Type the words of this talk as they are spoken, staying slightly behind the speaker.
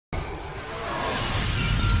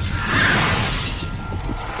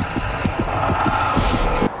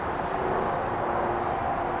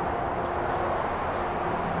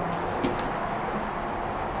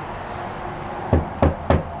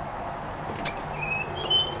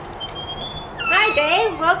Hi,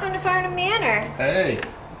 Dave. Welcome to Farnam Manor. Hey,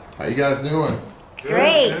 how you guys doing?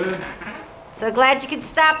 Great. Good. So glad you could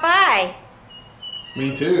stop by.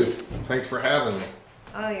 Me too. Thanks for having me.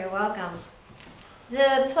 Oh, you're welcome.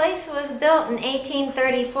 The place was built in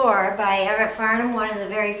 1834 by Everett Farnum, one of the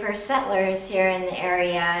very first settlers here in the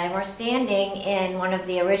area, and we're standing in one of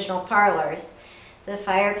the original parlors. The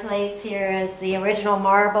fireplace here is the original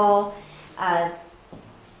marble.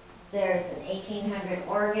 There's an 1800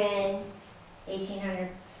 organ, 1800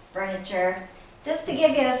 furniture, just to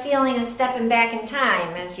give you a feeling of stepping back in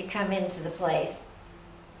time as you come into the place.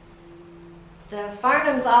 The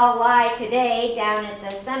Farnams all lie today down at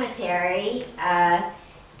the cemetery that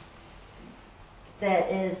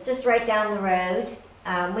is just right down the road.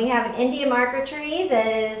 We have an India marker tree that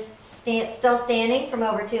is still standing from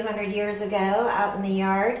over 200 years ago out in the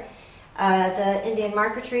yard. The Indian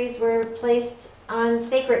marker trees were placed on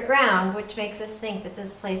sacred ground, which makes us think that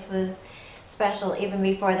this place was special even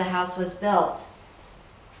before the house was built.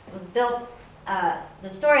 It was built, the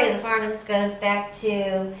story of the Farnams goes back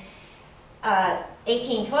to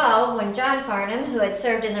 1812 when John Farnum, who had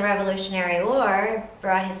served in the Revolutionary War,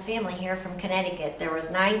 brought his family here from Connecticut. There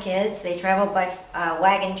was 9 kids. They traveled by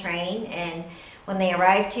wagon train, and when they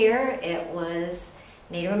arrived here, it was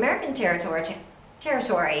Native American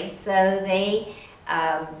territory. So they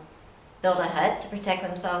built a hut to protect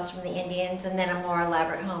themselves from the Indians, and then a more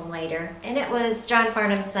elaborate home later. And it was John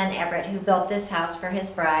Farnum's son Everett who built this house for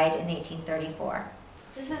his bride in 1834.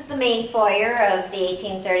 This is the main foyer of the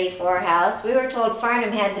 1834 house. We were told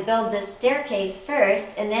Farnum had to build this staircase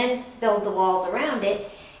first and then build the walls around it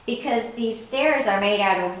because these stairs are made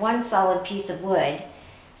out of one solid piece of wood.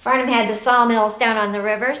 Farnum had the sawmills down on the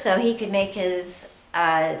river so he could make his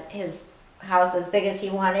house as big as he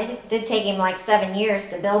wanted. It did take him like 7 years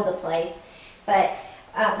to build the place, but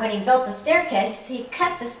when he built the staircase, he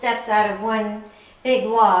cut the steps out of one big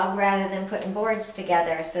log rather than putting boards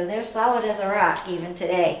together, so they're solid as a rock even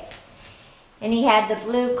today. And he had the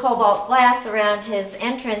blue cobalt glass around his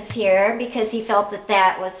entrance here because he felt that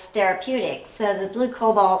that was therapeutic. So the blue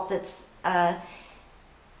cobalt that's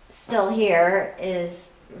still here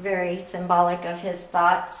is very symbolic of his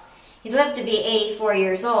thoughts. He lived to be 84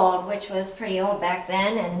 years old, which was pretty old back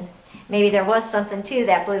then, and maybe there was something to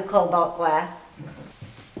that blue cobalt glass.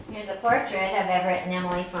 Here's a portrait of Everett and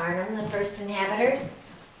Emily Farnum, the first inhabitants.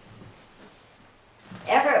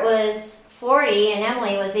 Everett was 40 and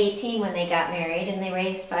Emily was 18 when they got married, and they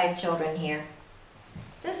raised 5 children here.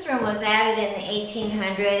 This room was added in the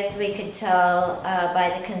 1800s. We could tell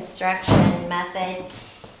by the construction method.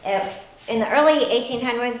 In the early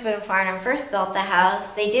 1800s, when Farnum first built the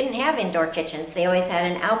house, they didn't have indoor kitchens. They always had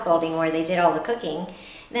an outbuilding where they did all the cooking.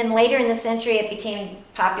 Then later in the century, it became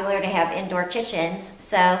popular to have indoor kitchens,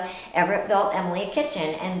 so Everett built Emily a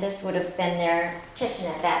kitchen, and this would have been their kitchen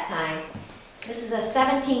at that time. This is a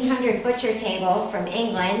 1700 butcher table from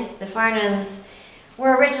England. The Farnams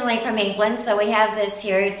were originally from England, so we have this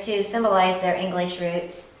here to symbolize their English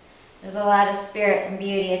roots. There's a lot of spirit and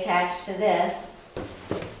beauty attached to this.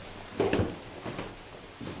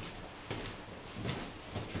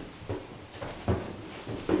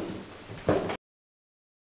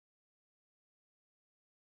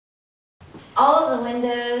 All of the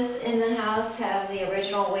windows in the house have the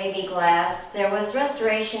original wavy glass. There was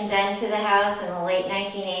restoration done to the house in the late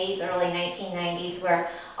 1980s, early 1990s, where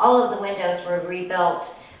all of the windows were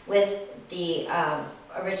rebuilt with the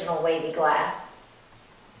original wavy glass.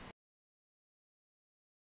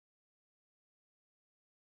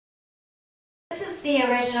 This is the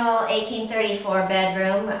original 1834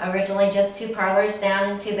 bedroom, originally just 2 parlors down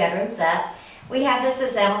and 2 bedrooms up. We have this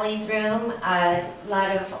as Emily's room. A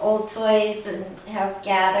lot of old toys have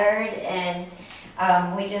gathered, and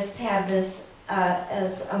we just have this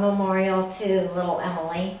as a memorial to little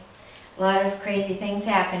Emily. A lot of crazy things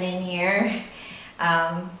happen in here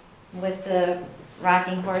with the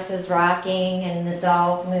rocking horses rocking and the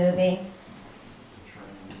dolls moving.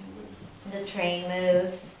 The train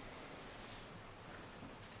moves.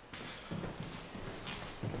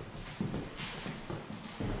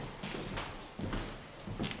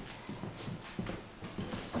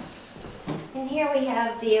 And here we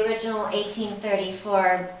have the original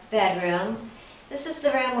 1834 bedroom. This is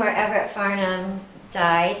the room where Everett Farnum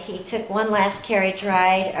died. He took one last carriage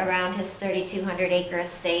ride around his 3,200-acre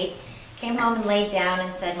estate, came home and laid down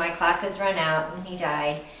and said, "My clock has run out," and he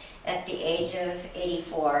died at the age of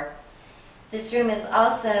 84. This room is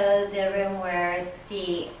also the room where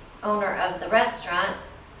the owner of the restaurant,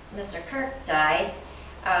 Mr. Kirk, died.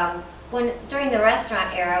 During the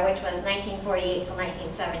restaurant era, which was 1948 to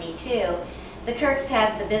 1972, The Kirks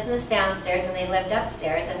had the business downstairs and they lived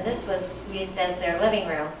upstairs, and this was used as their living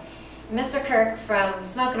room. Mr. Kirk, from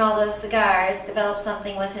smoking all those cigars, developed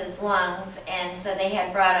something with his lungs, and so they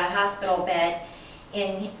had brought a hospital bed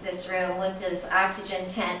in this room with his oxygen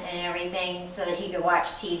tent and everything so that he could watch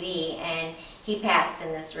TV, and he passed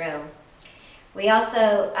in this room. We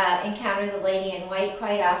also encounter the lady in white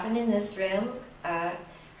quite often in this room.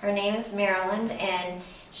 Her name is Marilyn, and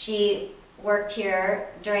she worked here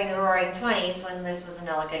during the Roaring 20s when this was an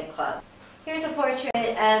elegant club. Here's a portrait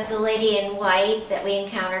of the lady in white that we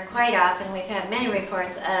encounter quite often. We've had many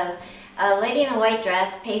reports of a lady in a white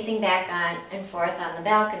dress pacing back on and forth on the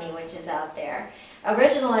balcony, which is out there.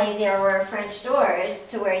 Originally, there were French doors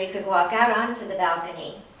to where you could walk out onto the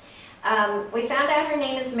balcony. We found out her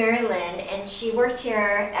name is Mary Lynn, and she worked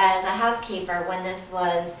here as a housekeeper when this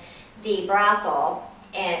was the brothel,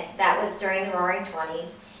 and that was during the Roaring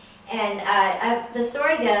 20s. And the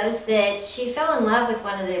story goes that she fell in love with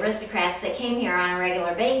one of the aristocrats that came here on a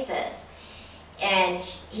regular basis. And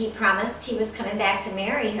he promised he was coming back to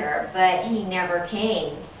marry her, but he never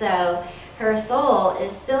came. So her soul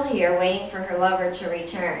is still here waiting for her lover to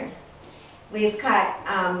return. We've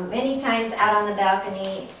caught many times out on the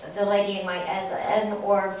balcony the lady in white as an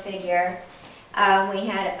orb figure. We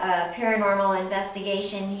had a paranormal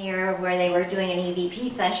investigation here where they were doing an EVP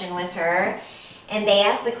session with her. And they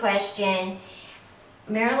asked the question,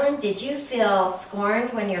 Marilyn, did you feel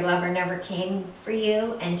scorned when your lover never came for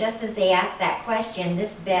you? And just as they asked that question,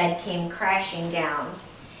 this bed came crashing down.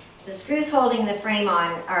 The screws holding the frame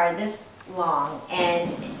on are this long,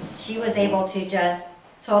 and she was able to just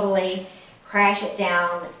totally crash it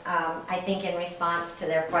down, I think in response to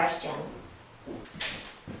their question.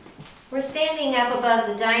 We're standing up above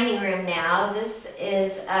the dining room now. This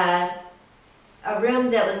is a room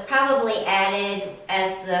that was probably added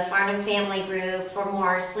as the Farnum family grew for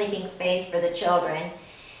more sleeping space for the children.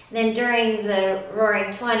 Then during the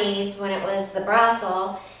Roaring 20s, when it was the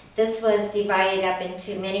brothel, this was divided up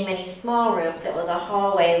into many, many small rooms. It was a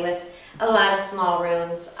hallway with a lot of small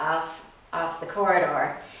rooms off the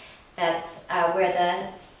corridor. That's where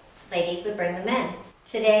the ladies would bring them in.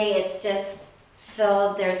 Today it's just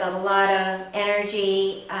filled, there's a lot of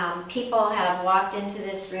energy. People have walked into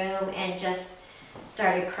this room and just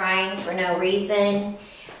started crying for no reason.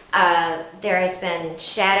 There has been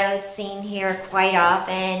shadows seen here quite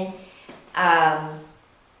often.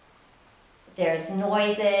 There's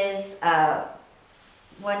noises.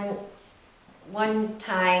 One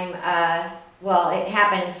time, well, it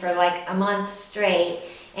happened for like a month straight.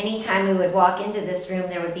 Anytime we would walk into this room,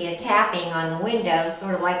 there would be a tapping on the window,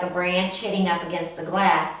 sort of like a branch hitting up against the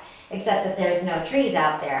glass, except that there's no trees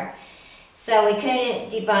out there. So we couldn't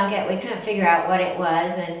debunk it, we couldn't figure out what it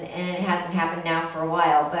was, and it hasn't happened now for a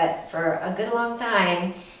while, but for a good long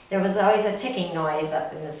time, there was always a ticking noise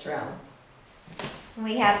up in this room.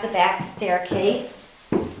 We have the back staircase.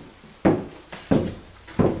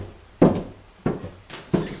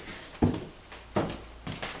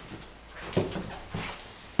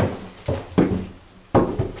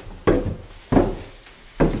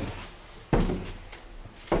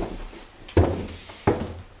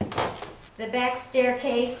 The back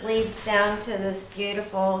staircase leads down to this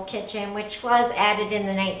beautiful kitchen, which was added in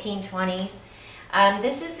the 1920s.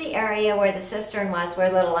 This is the area where the cistern was,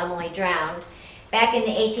 where little Emily drowned. Back in the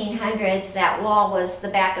 1800s, that wall was the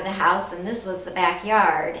back of the house, and this was the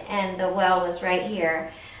backyard, and the well was right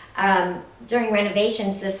here. During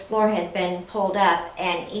renovations, this floor had been pulled up,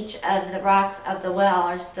 and each of the rocks of the well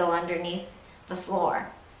are still underneath the floor.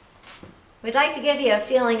 We'd like to give you a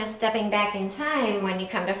feeling of stepping back in time when you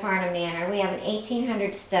come to Farnam Manor. We have an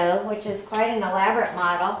 1800 stove, which is quite an elaborate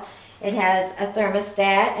model. It has a thermostat,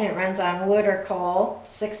 and it runs on wood or coal,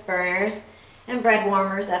 6 burners, and bread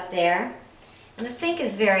warmers up there. And the sink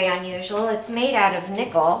is very unusual. It's made out of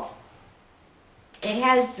nickel. It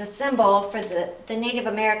has the symbol for the Native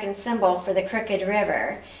American symbol for the Crooked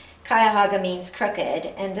River. Cuyahoga means crooked,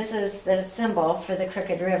 and this is the symbol for the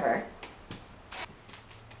Crooked River.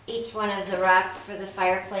 Each one of the rocks for the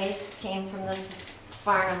fireplace came from the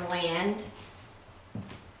Farnam land.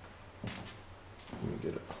 Let me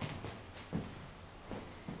get it.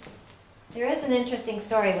 There is an interesting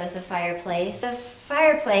story with the fireplace. The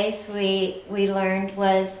fireplace, we learned,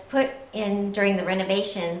 was put in during the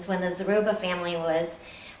renovations when the Zaruba family was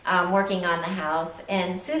working on the house.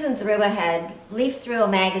 And Susan Zaruba had leafed through a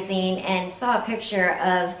magazine and saw a picture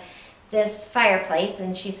of this fireplace,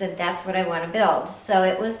 and she said, that's what I want to build. So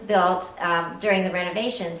it was built during the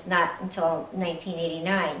renovations, not until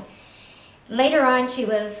 1989. Later on, she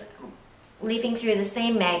was leafing through the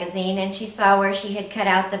same magazine, and she saw where she had cut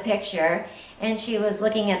out the picture, and she was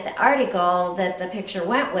looking at the article that the picture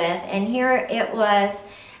went with, and here it was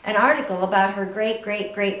an article about her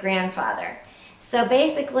great-great-great-grandfather. So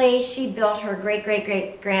basically, she built her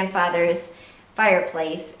great-great-great-grandfather's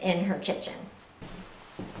fireplace in her kitchen.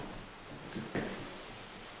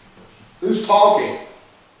 Who's talking?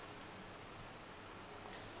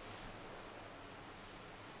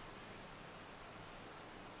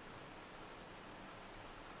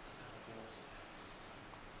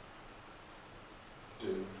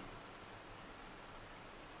 Dude.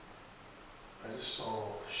 I just saw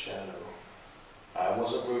a shadow. I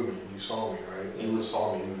wasn't moving. You saw me, right? You would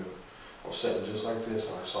saw me move. I was sitting just like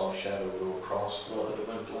this, and I saw a shadow go across. Well, it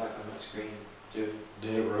went black on my screen, too.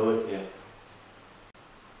 Did it really? Yeah.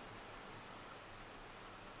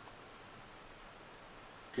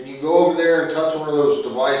 Can you go over there and touch one of those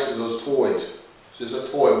devices, those toys? It's just a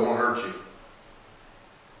toy, it won't hurt you.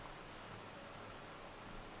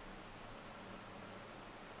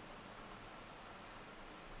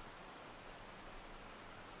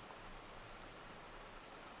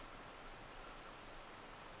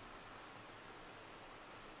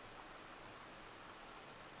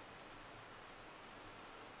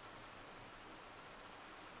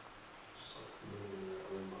 Something moving in that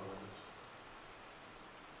room behind us.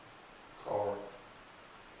 Car.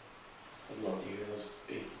 I'd love to hear those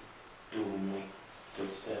big boom like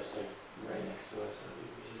footsteps like right next to us. That'd be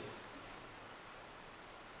amazing.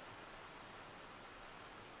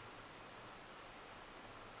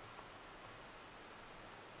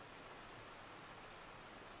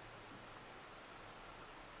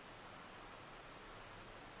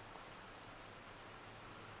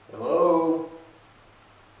 Hello?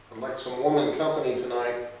 I'd like some woman company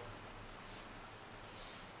tonight.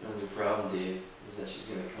 The only problem, Dave, is that she's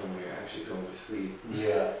gonna come when you're actually going to sleep.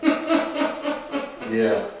 Yeah.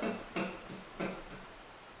 Yeah.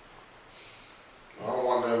 I don't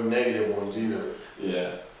want no negative ones either.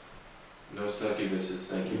 Yeah. No succubuses,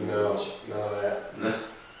 thank you very No, much. none of that.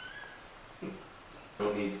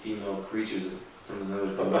 Don't need female creatures from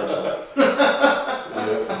another dimension.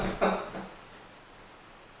 Yeah.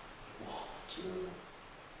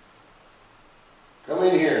 Come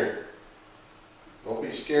in here. Don't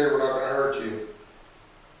be scared, we're not going to hurt you.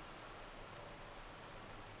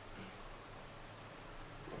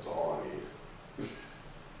 That's all I need.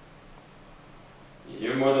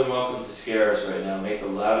 You're more than welcome to scare us right now. Make the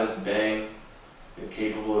loudest bang you're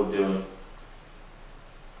capable of doing.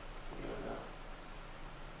 You don't know.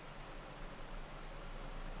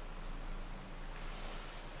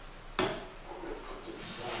 Put this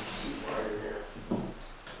one right in here.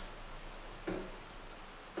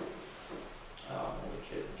 Oh, I'm only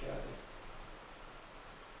kidding, Kathy.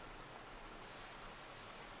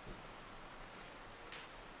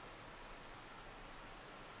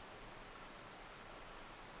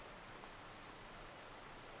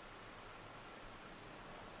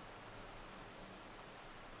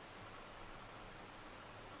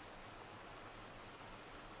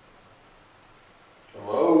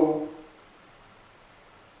 Hello?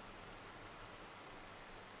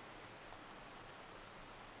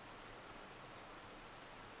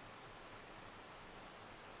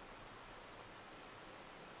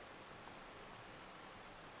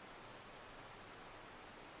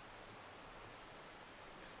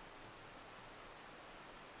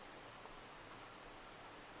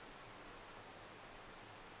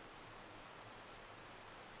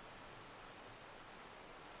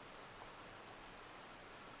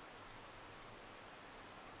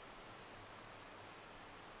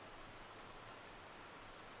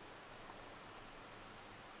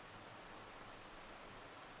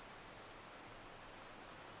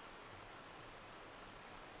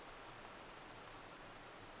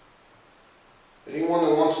 Anyone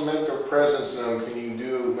that wants to make their presence known, can you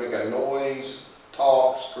make a noise,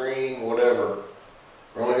 talk, scream, whatever?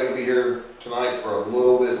 We're only going to be here tonight for a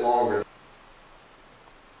little bit longer.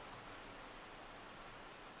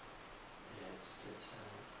 Yeah, it's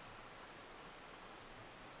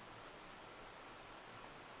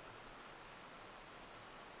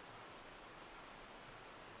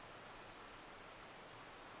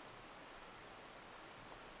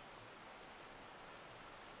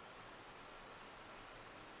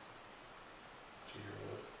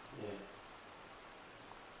yeah.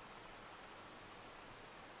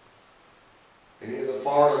 Any of the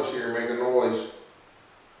Farnams here make a noise?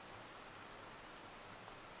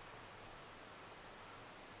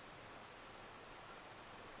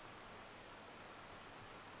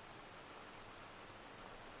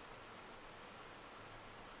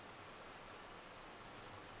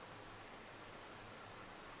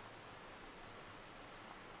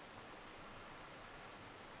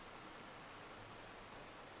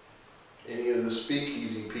 of the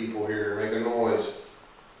speakeasy people here, make a noise.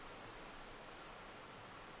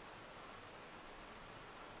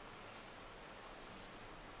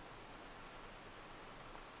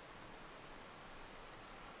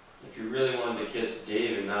 If you really wanted to kiss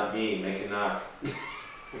Dave and not me, make a knock.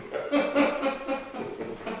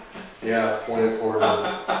 Yeah, point it forward.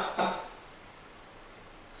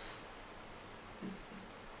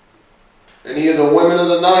 Any of the women of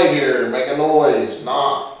the night here, make a noise,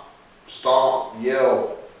 knock, stomp,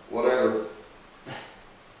 yell, whatever.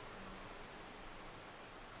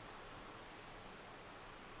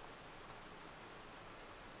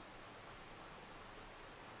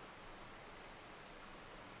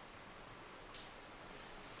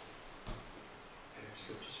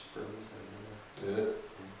 Periscope just froze. Did it?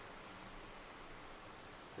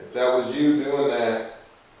 If that was you doing that,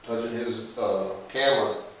 touching his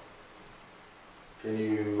camera, can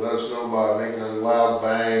you let us know by making a loud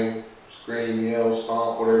bang, scream, yell,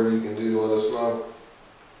 stomp, whatever you can do to let us know?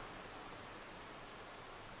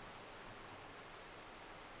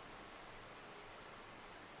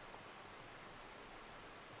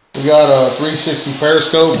 We got a 360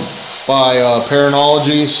 Periscope by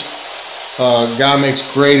Paranologies. Guy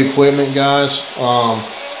makes great equipment, guys.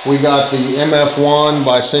 We got the MF1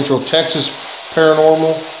 by Central Texas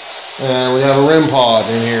Paranormal, and we have a REM pod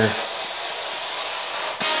in here,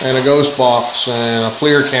 and a ghost box, and a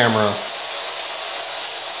FLIR camera.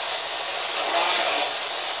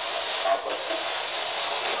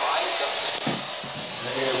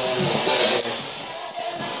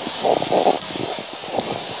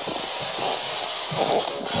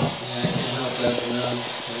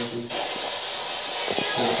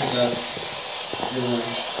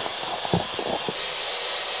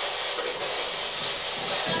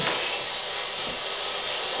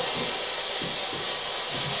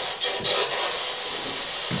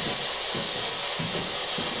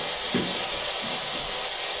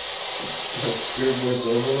 Spirit voice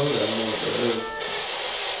overload? I don't know what that is.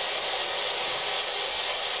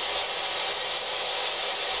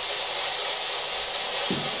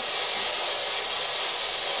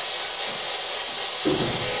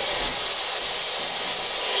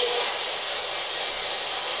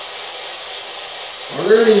 Are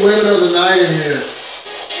there any women of the night in here?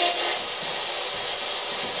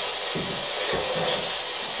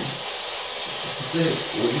 What's it say?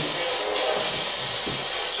 40?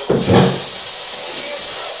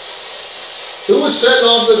 Who was setting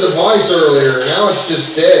off the device earlier? Now it's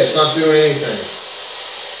just dead. It's not doing anything.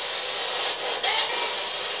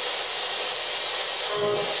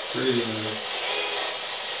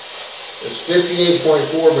 It's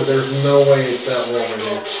 58.4, but there's no way it's that warm in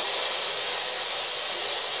here.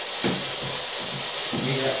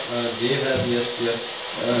 Dave has the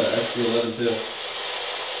SP11 too.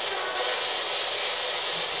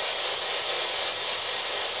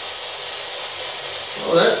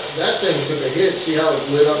 Oh, that thing took a hit. See how it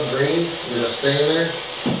lit up green? It's staying there?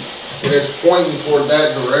 And it's pointing toward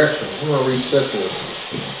that direction. I'm going to reset this.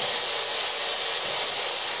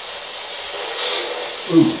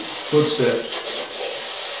 Ooh,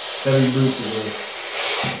 footsteps. Heavy boots again.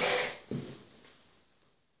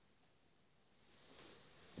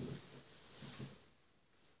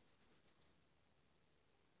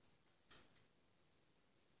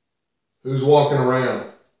 Who's walking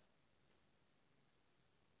around?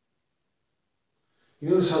 You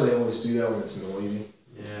notice how they always do that when it's noisy?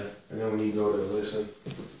 Yeah. And then when you go to listen,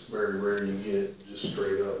 it's very rare you get it just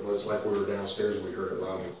straight up. It's like we were downstairs, we heard it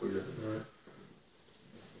loud and clear. Right.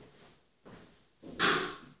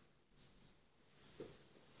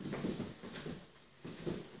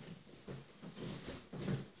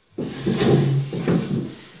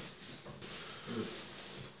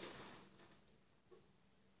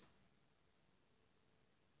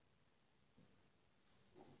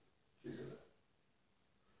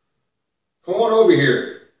 Come on over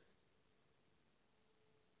here.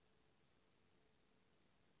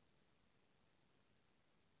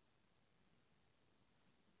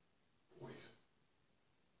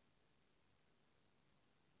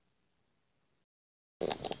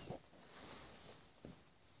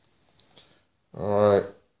 All right,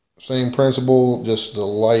 same principle, just the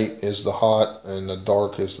light is the hot and the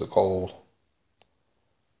dark is the cold.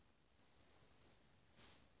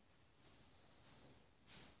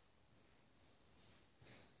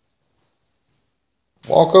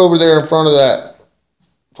 Walk over there in front of that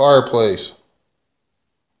fireplace.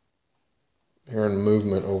 Hearing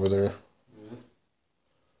movement over there.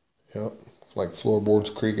 Yep, it's like floorboards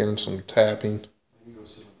creaking and some tapping. I can go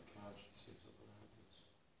sit on the couch and see if something happens.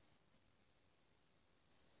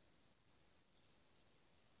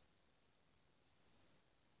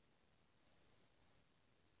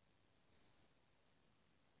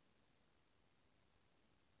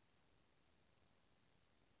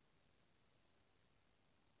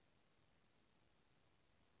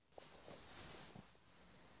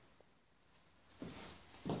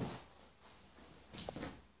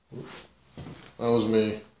 That was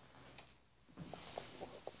me.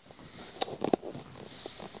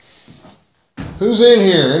 Who's in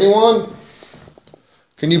here? Anyone?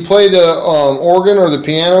 Can you play the organ or the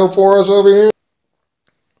piano for us over here?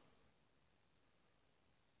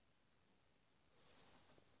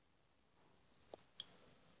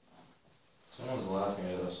 Someone's laughing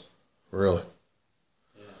at us. Really?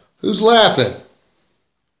 Yeah. Who's laughing?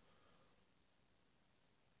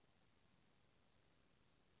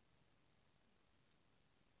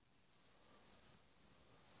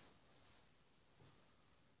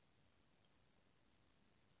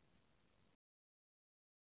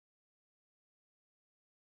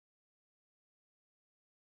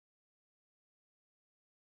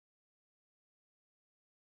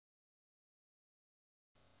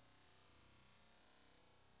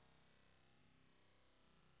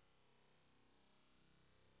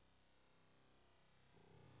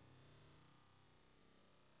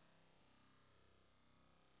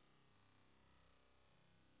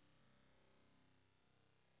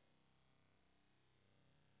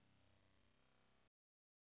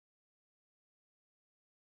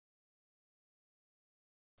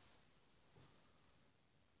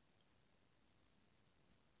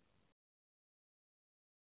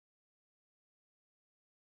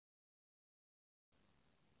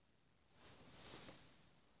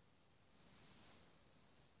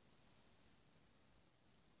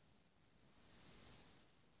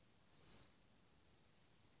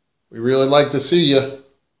 We really like to see you.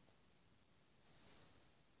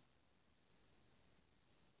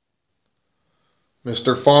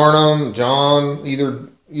 Mr. Farnum, John,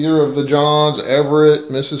 either of the Johns, Everett,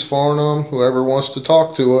 Mrs. Farnum, whoever wants to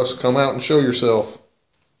talk to us, come out and show yourself.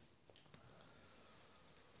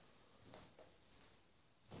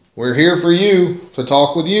 We're here for you, to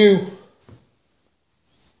talk with you.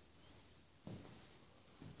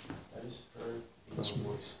 I just heard That's a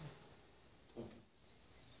voice.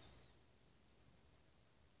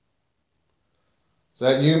 Is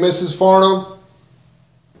that you, Mrs. Farnum?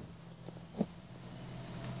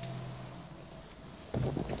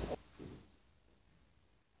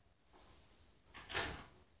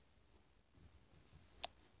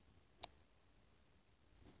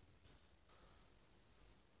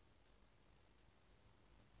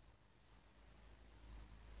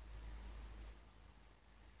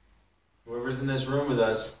 Whoever's in this room with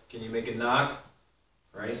us, can you make a knock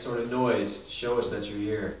or any sort of noise to show us that you're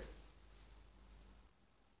here?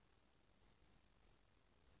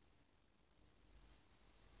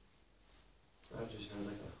 I just heard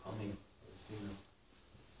like a humming.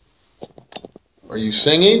 Are you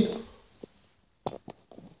singing?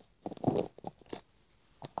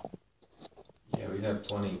 Yeah, we have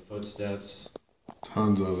plenty. Footsteps,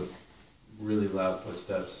 Tons of it. really loud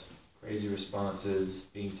footsteps, crazy responses,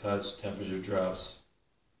 being touched, temperature drops.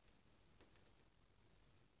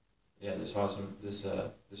 Yeah, this awesome. This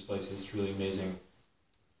place is truly amazing.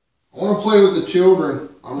 I want to play with the children.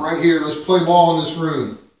 I'm right here. Let's play ball in this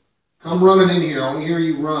room. Come running in here. I want to hear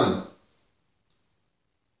you run.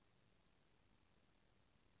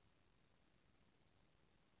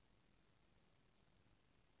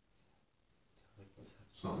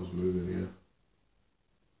 Something's moving, yeah.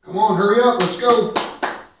 Come on, hurry up. Let's go.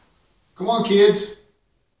 Come on, kids.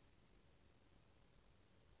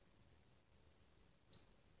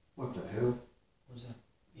 What the hell? What was that?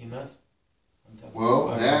 EMF? On top of Well,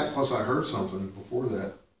 the that, fireplace. plus I heard something before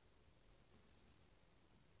that.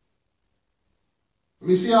 Let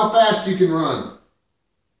me see how fast you can run.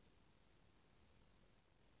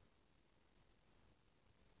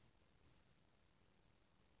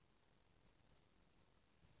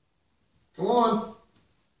 Come on.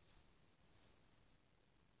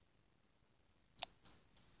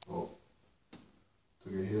 Oh,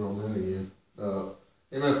 took a hit on that again.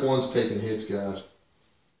 MF1's taking hits, guys.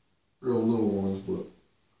 Real little ones, but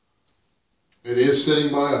it is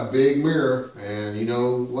sitting by a big mirror, and you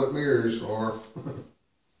know what mirrors are.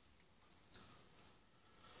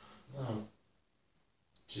 Oh.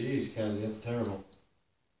 Jeez, Kathy, that's terrible.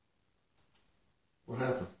 What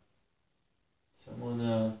happened? Someone,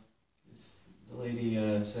 the lady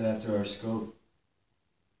said after our scope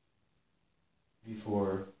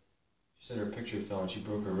before, she said her picture fell and she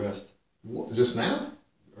broke her wrist. What, just now?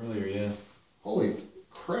 Earlier, yeah. Holy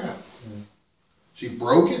crap. Yeah. She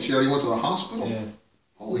broke it? She already went to the hospital? Yeah.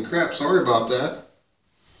 Holy crap, sorry about that.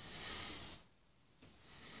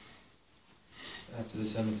 After the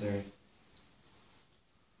cemetery.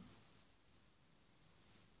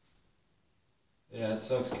 Yeah, it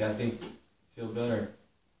sucks, Kathy. Feel better.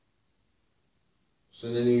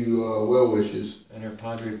 Sending you well wishes. And her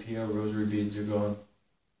Padre Pio rosary beads are gone.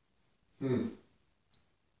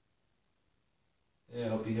 Yeah,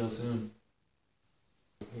 hope you heal soon.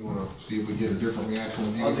 You want to see if we get a different reaction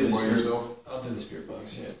with you I'll do by yourself? I'll do the spirit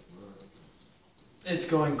box, yeah. It's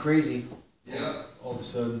going crazy. Yeah. All of a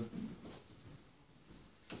sudden.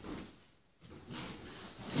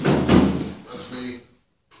 That's me.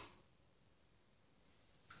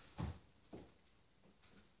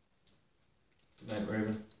 Good night,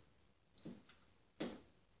 Raven.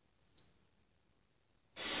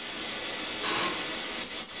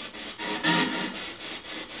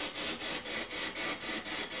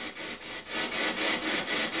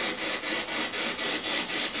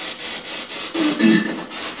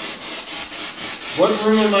 What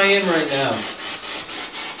room am I in right now?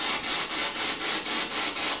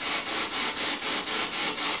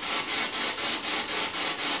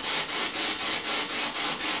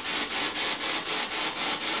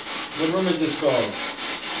 What room is this called?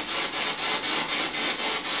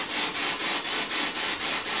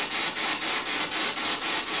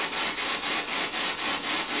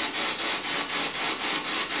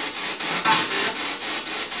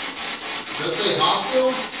 Does that say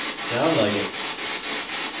hospital? Sound like it.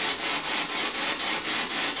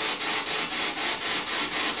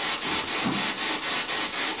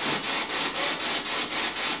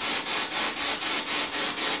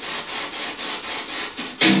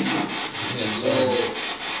 So,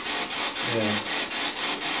 Yeah.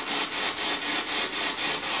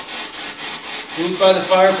 Who's by the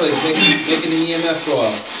fireplace making the EMF go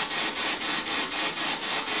off?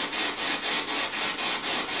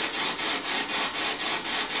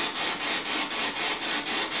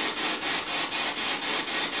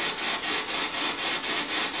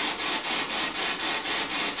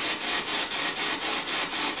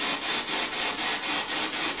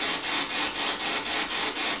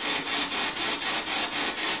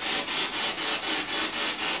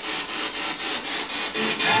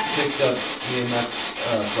 Picks up EMF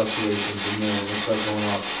fluctuations and then it'll start going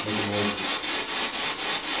off, making noises.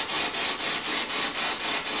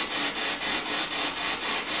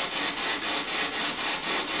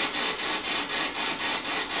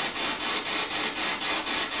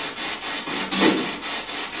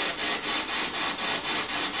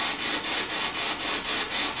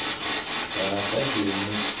 Thank you,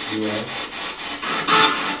 Miss UI.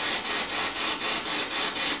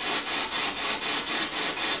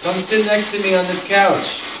 Come sit next to me on this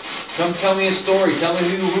couch. Come tell me a story. Tell me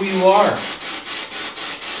who you are. I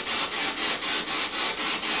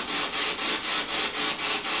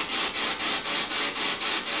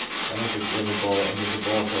don't think there's a ball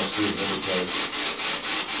across the street in every place.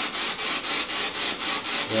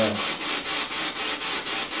 Yeah.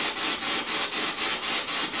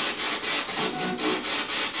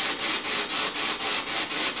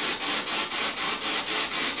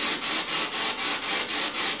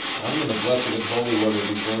 I'm in the blessed and holy water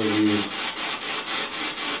before we leave.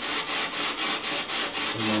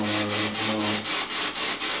 Tomorrow.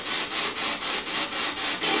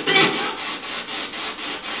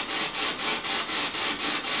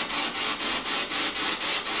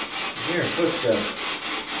 Here, footsteps.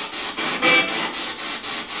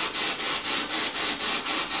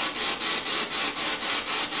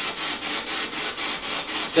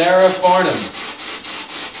 Sarah Farnum.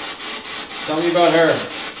 Tell me about her.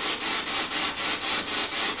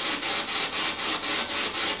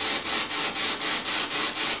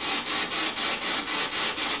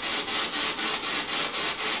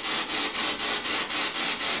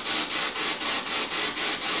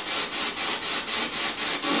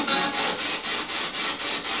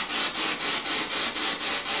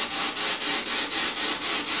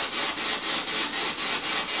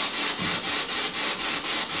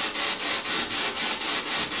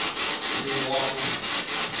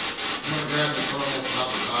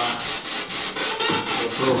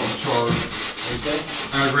 Throw it on charge. What do you say?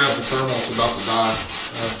 I grabbed the thermal, it's about to die.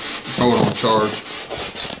 Throw it on charge.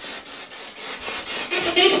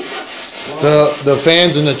 The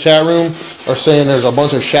fans in the chat room are saying there's a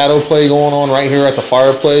bunch of shadow play going on right here at the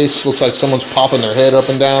fireplace. Looks like someone's popping their head up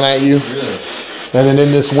and down at you. Really? And then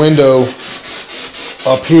in this window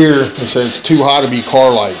up here, it says it's too hot to be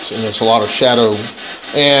car lights, and there's a lot of shadow.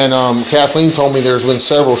 And Kathleen told me there's been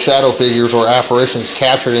several shadow figures or apparitions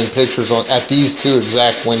captured in pictures at these two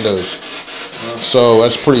exact windows. Wow. So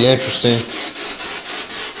that's pretty interesting.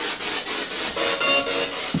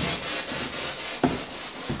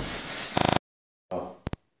 Oh.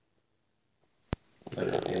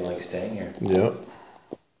 They like staying here. Yep.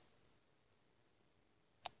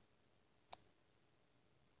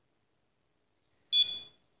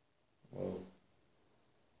 Whoa.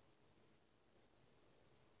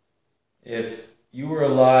 If you were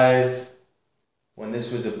alive When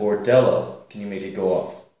this was a bordello, can you make it go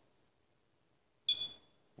off?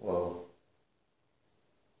 Whoa.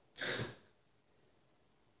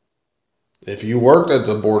 If you worked at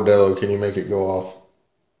the bordello, can you make it go off?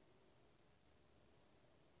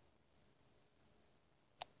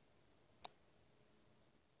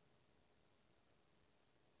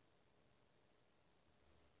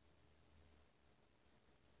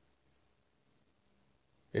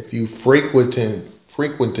 If you frequented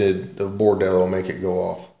the bordello, make it go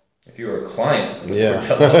off. If you were a client of the Yeah.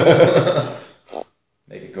 bordello,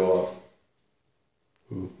 make it go off.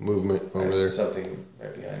 Ooh, movement over there. Something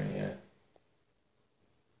right behind me, yeah.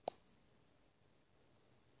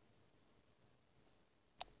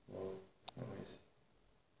 Whoa, noise.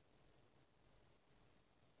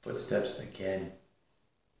 Footsteps again.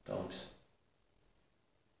 Thumps.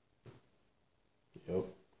 Yep.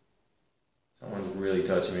 Someone's really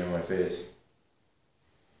touching me on my face.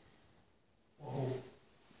 Whoa.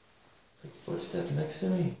 It's like a footstep next to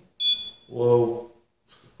me. Whoa.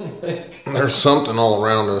 Oh my God. There's something all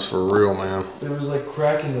around us for real, man. There was like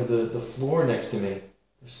cracking of the floor next to me.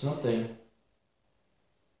 There's something.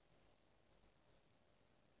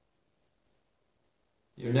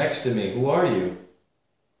 You're next to me. Who are you?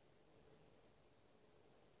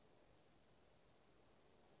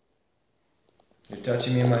 You're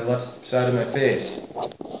touching me on my left side of my face.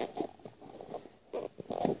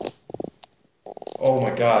 Oh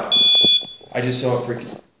my God. I just saw a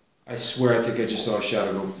freaking... I swear I think I just saw a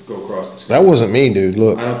shadow go across the screen. That wasn't me, dude.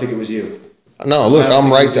 Look. I don't think it was you. No, look,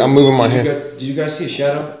 I'm right there. I'm moving my hand. Did you guys see a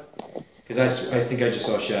shadow? Because I think I just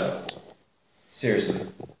saw a shadow.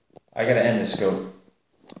 Seriously. I gotta end the scope.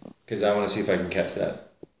 Because I want to see if I can catch that.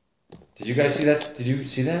 Did you guys see that? Did you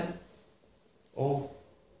see that? Oh.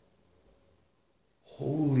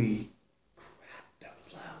 Holy crap, that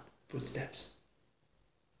was loud. Footsteps.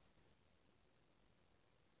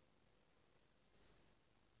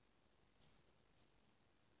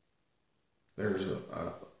 There's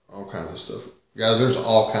all kinds of stuff. Guys, there's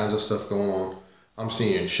all kinds of stuff going on. I'm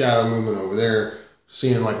seeing shadow movement over there.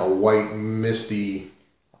 Seeing like a white, misty...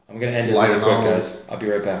 I'm going to end it really quick, guys. I'll be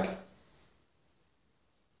right back.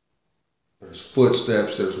 There's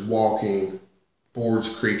footsteps. There's walking.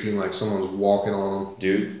 Boards creaking like someone's walking on them.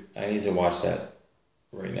 Dude, I need to watch that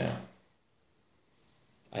right now.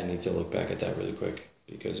 I need to look back at that really quick.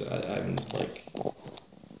 Because I'm like...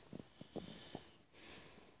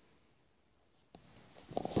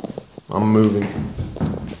 I'm moving.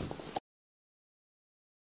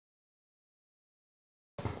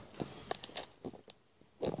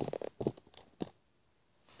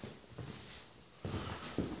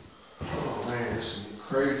 Oh man, this is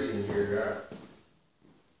crazy in here, guy.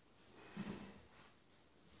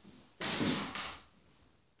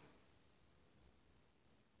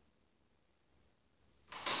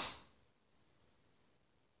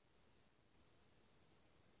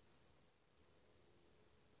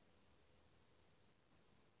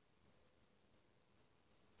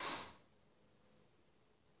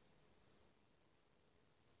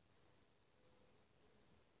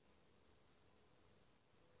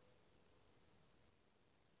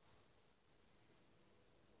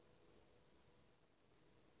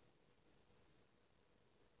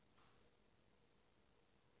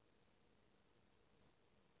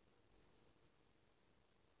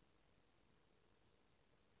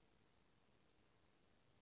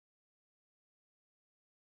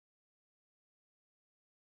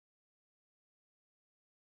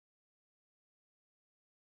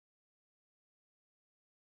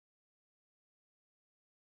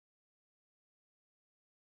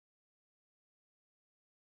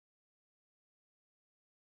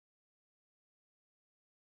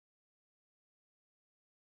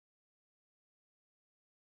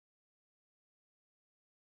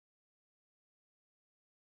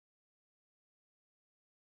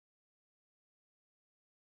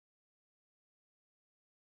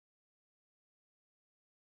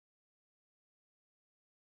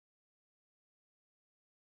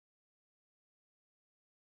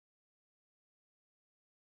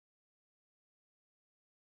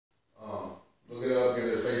 Look it up, give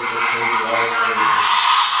it a Facebook page, like,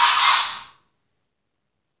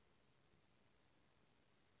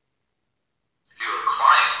 If you're a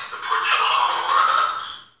client of the Brothel,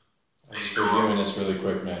 I'm just reviewing this really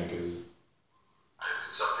quick, man, because... I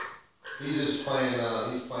did something. he's just playing,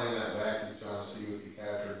 he's playing that back. He's trying to see if he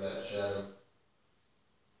captured that shadow.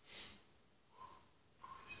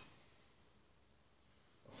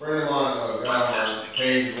 A friend of mine, a guy on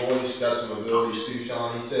Page Voice, got some abilities too,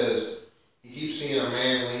 Sean. He says he keeps seeing a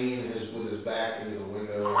man lean with his back into the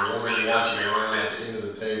window and a woman walking around into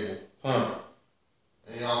the table. Huh.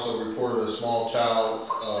 And he also reported a small child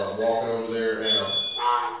walking over there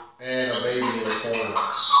and a baby in the corner.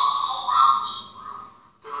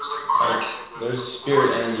 There's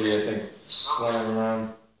spirit energy, I think, flying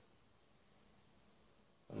around.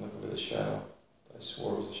 I'm looking for the shadow. I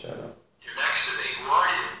swore it was a shadow. You're next to me. Who are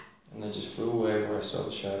you? And then just flew away where I saw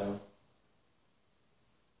the shadow.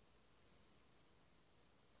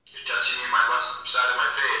 You're touching me on my left side of my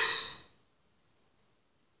face.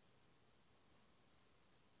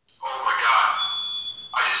 Oh my God.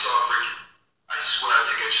 I just saw a freaking... I swear I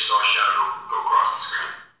think I just saw a shadow go across the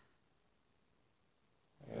screen.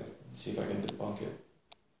 I gotta see if I can debunk it.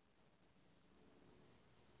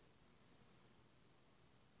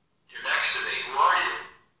 You're next to me. Who are you?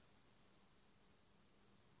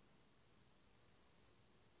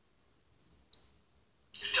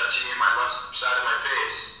 You're touching me on my left side of my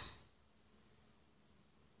face.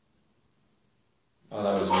 Oh,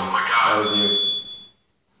 that was you. Oh my God. That was you.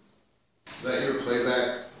 Is that your playback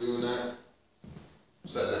doing that?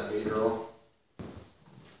 Setting that meter off?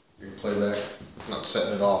 Your playback? Not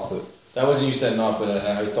setting it off, but... That wasn't you setting off, but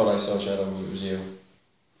I thought I saw a shadow move. It was you.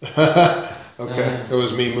 Okay, it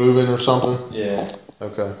was me moving or something? Yeah.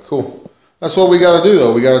 Okay, cool. That's what we gotta do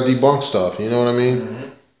though, we gotta debunk stuff, you know what I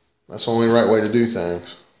mean? That's the only right way to do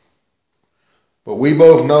things. But we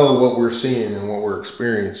both know what we're seeing and what we're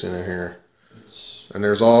experiencing in here. And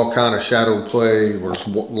there's all kind of shadow play, there's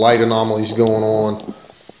light anomalies going on,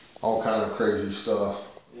 all kind of crazy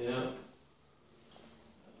stuff. Yeah.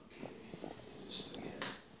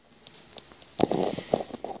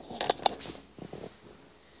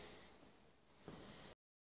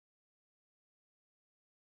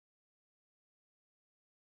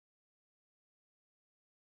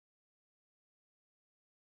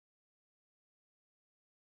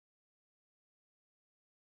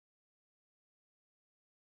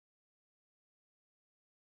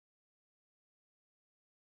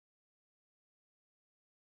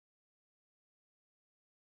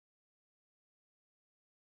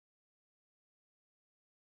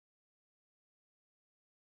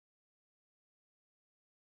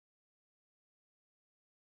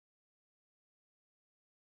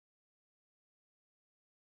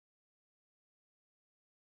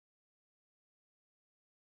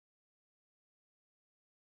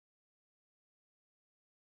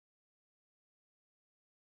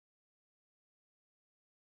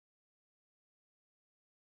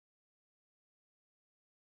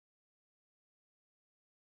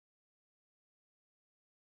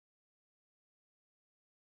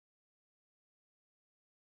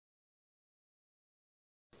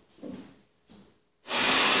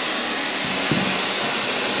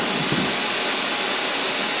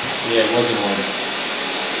 Yeah, it wasn't one.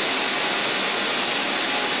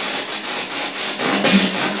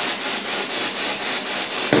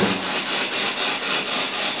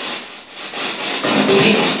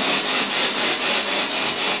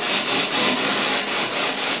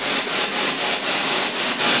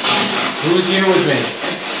 Who's here with me?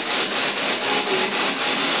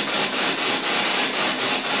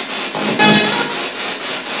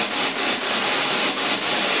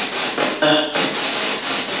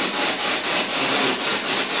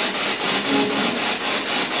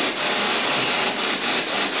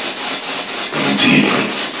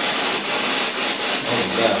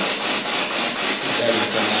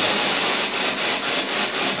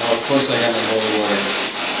 Of course I got my holy water.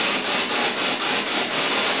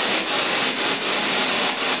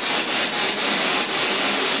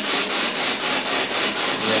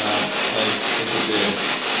 Yeah, I think it did.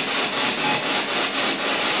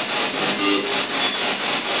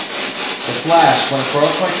 The flash went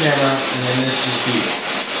across my camera and then this just beeped.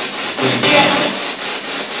 Same time.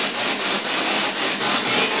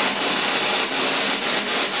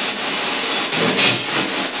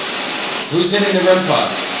 Who's hitting the REM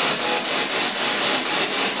pod?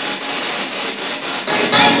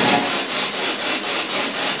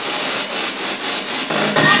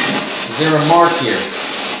 Is there a mark here?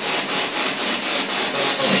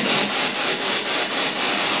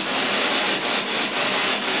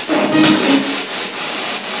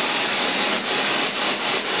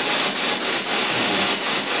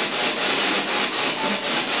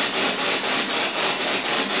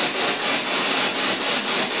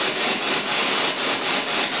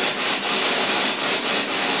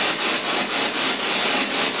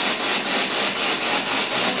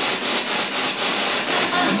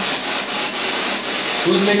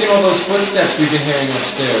 Who's making all those footsteps we've been hearing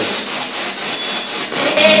upstairs?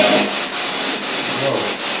 Whoa.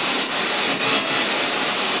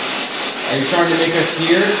 Are you trying to make us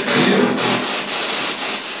hear you?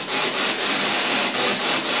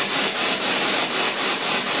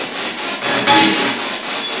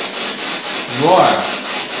 Roar.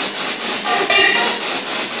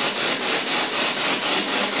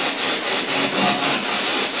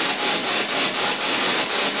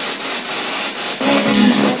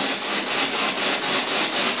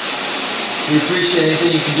 We appreciate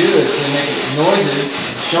anything you can do to make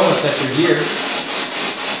noises and show us that you're here.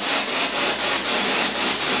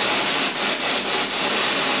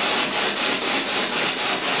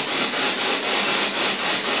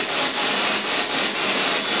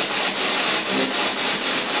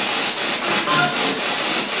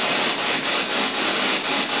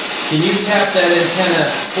 Can you tap that antenna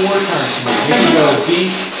 4 times for me? Here we go.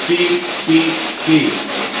 Beep, beep, beep, beep.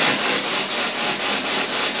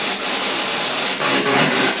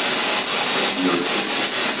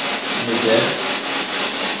 You're dead.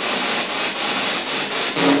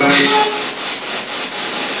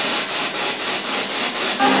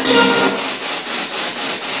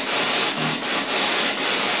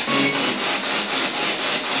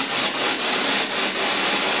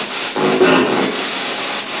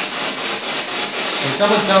 Can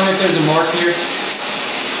someone tell me if there's a mark here? Is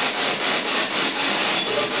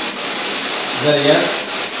that a yes?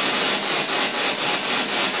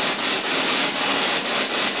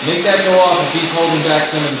 Make that go off if he's holding back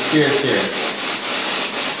some of the spirits here.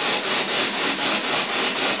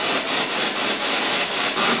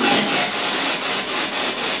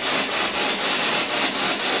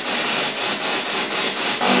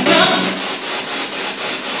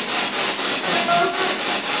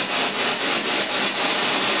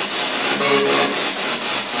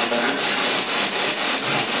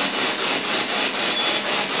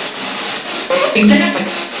 Exactly.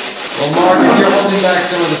 Well, Mark, if you're holding back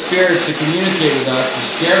some of the spirits to communicate with us and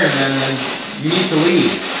scaring them, then you need to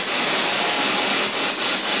leave.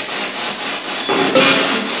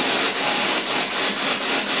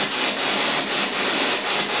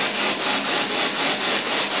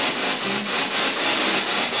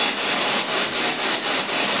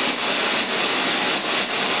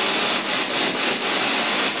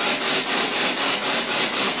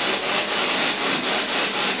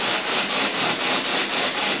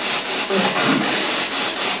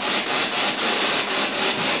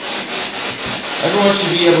 Everyone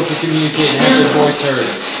should be able to communicate and have their voice heard.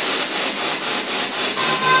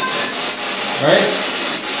 Right?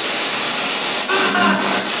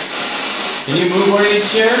 Can you move one of these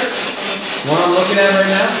chairs? One I'm looking at right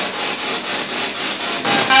now?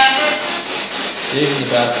 Dave's in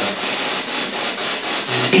the bathroom.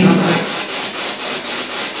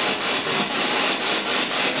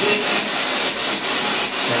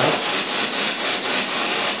 Couch.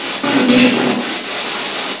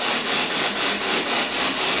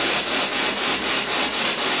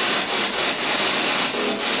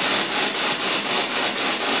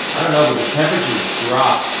 I don't know, but the temperature's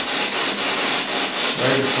dropped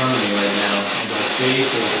right in front of me right now. In my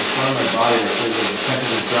face or in front of my body, it feels like the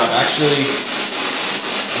temperature's dropped. Actually,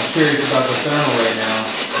 I'm curious about the thermal right now.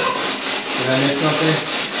 Did I miss something?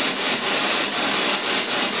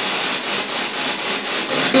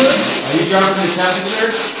 Are you dropping the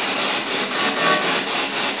temperature?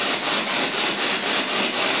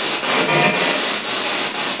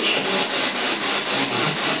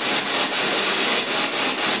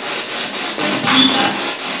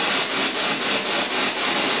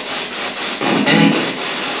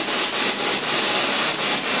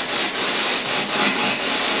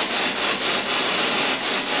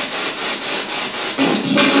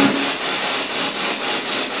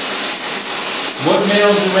 What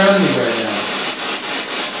male's around you right now?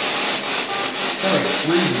 It's kind of like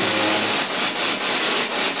freezing around.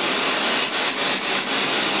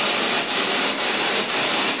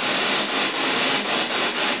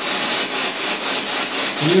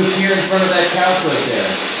 Can you appear in front of that couch right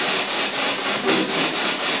there?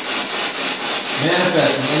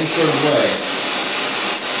 Manifest in any sort of way.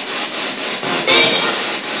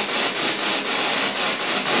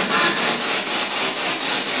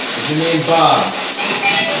 Is your name Bob?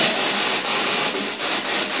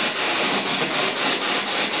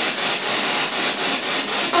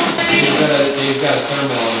 Dave's got a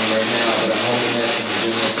thermal on me right now, but I'm holding this and I'm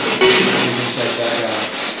doing this. You can check that out.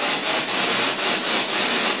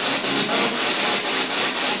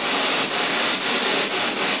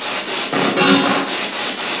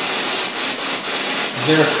 Is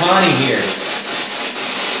there a Connie here?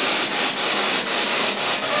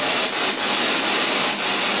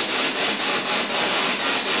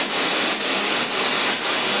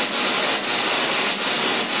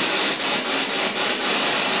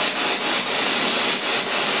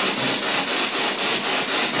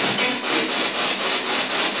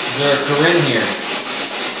 Is there a Corinne here?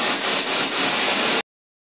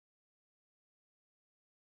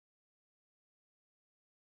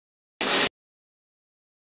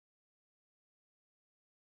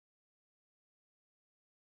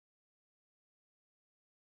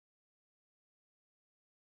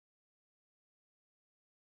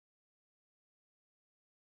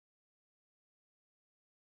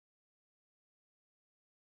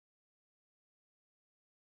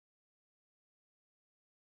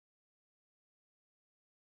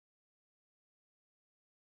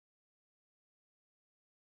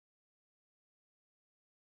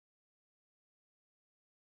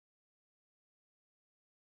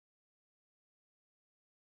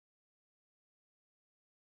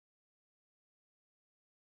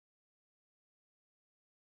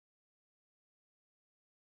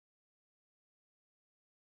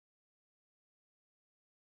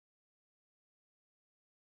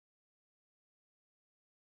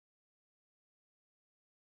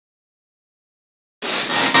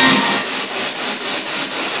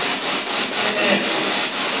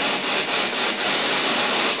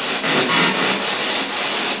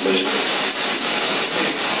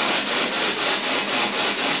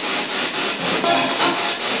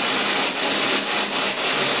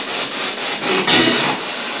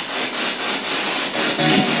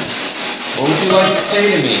 you like to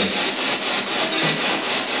say to me?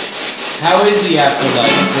 How is the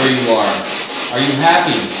afterlife where you are? Are you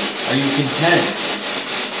happy? Are you content?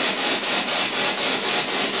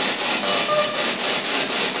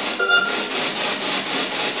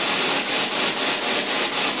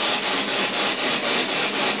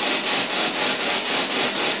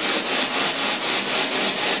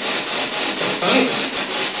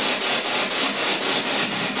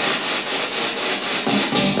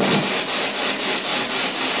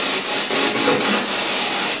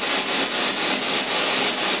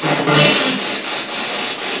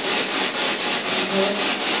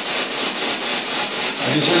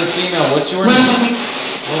 I just heard a female. What's your name?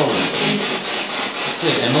 Whoa. What's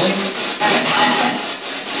it? Emily?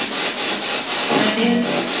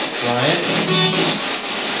 Brian?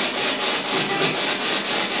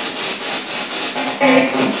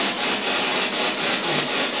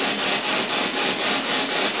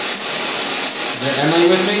 Is there Emily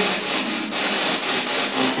with me?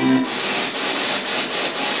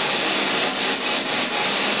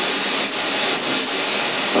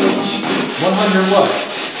 100 what?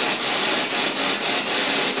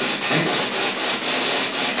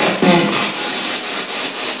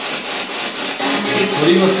 What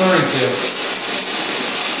are you referring to?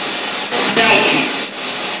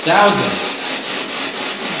 1,000.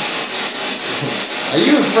 Are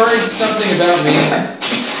you referring to something about me?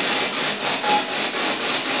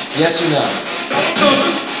 Yes or no?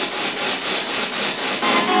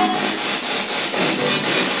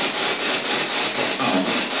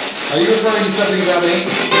 Are you referring to something about me?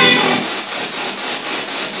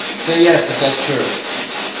 Say yes if that's true.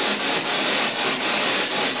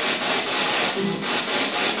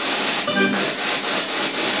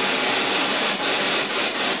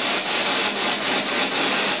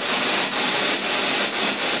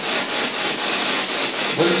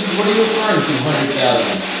 What are you referring to,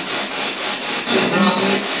 100,000?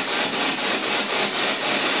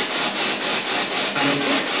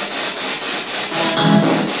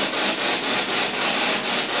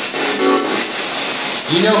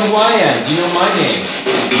 Do you know who I am? Do you know my name?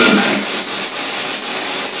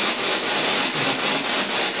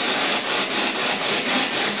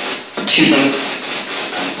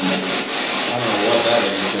 I don't know what that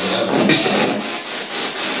lady said. I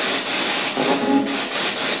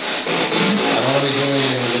don't want to be doing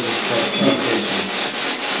any religious provocation.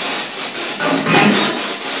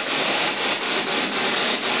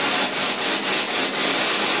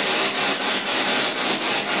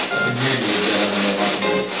 I can hear you with that on the line.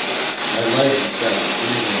 My legs just got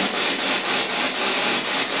freezing.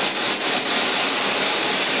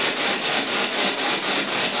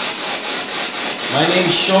 My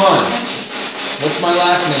name's Sean. What's my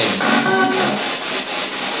last name?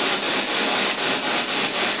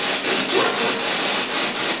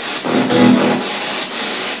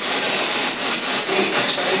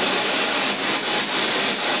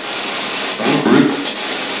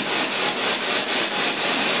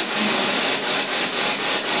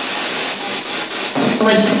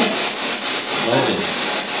 Legend. Legend.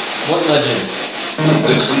 What legend?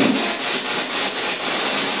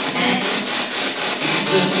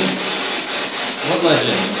 What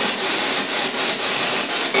legend?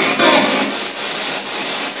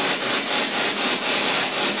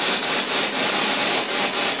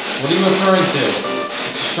 What are you referring to?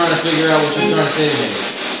 Just trying to figure out what you're trying to say to me.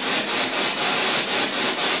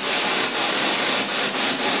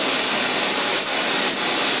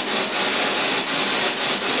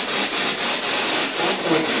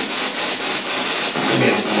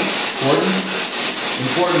 Important?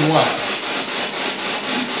 Important what?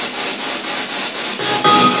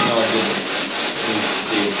 No, I didn't. It was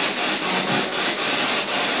deep.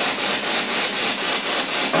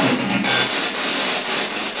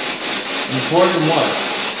 Important what?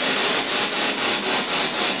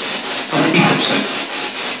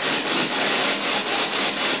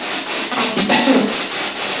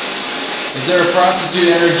 Is there a prostitute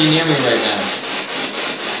energy near me right now?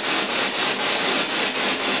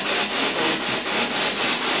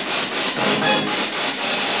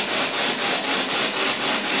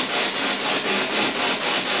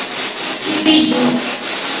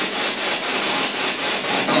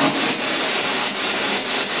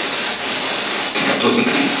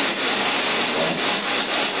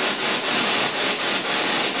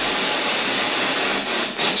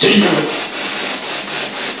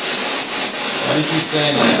 Why do you keep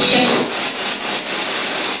saying that?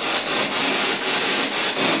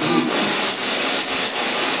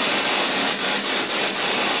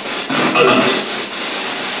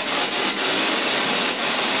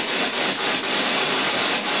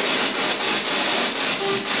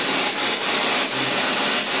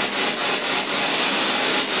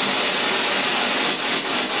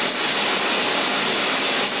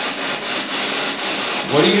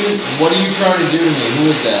 What are you trying to do to me? Who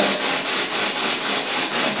is that?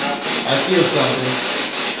 I feel something.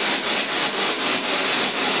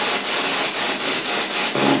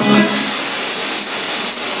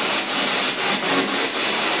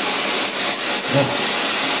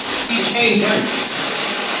 Hey,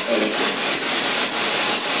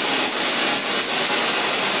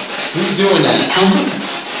 Who's doing that?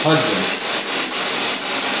 Husband.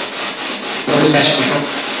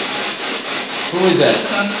 Who is that?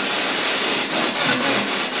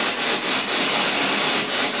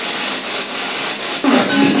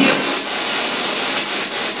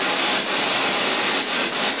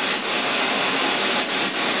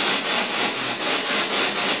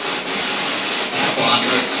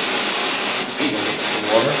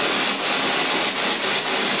 Water?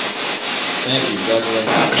 Thank you,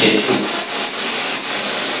 congratulations.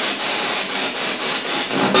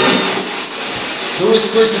 Who was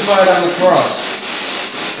crucified on the cross?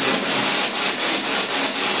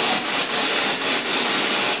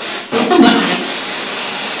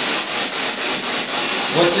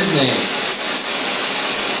 What's his name?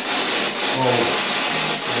 Oh,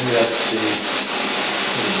 maybe that's the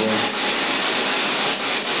boy.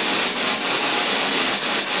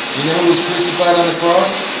 You know who was crucified on the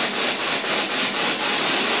cross?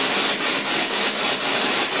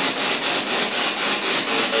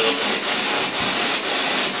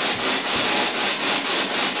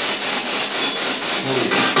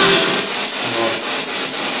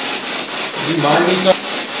 Do you mind me talking?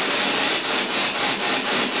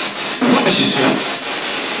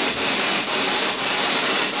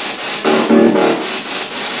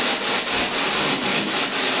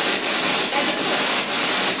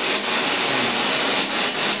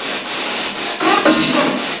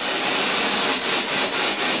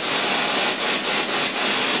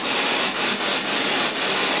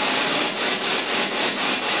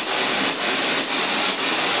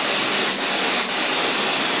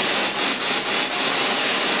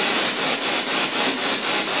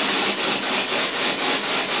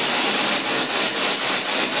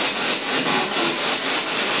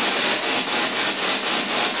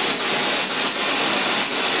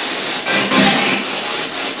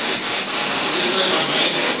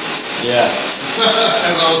 Yeah.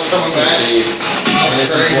 As I was coming So back. Dave, and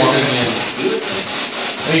this is walking in.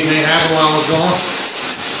 Anything happened while I was gone?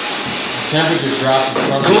 The temperature dropped in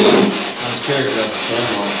front of me. I was curious about the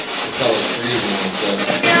thermal. It felt like freezing and so.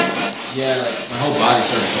 Yeah, like my whole body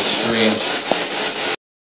started to feel strange.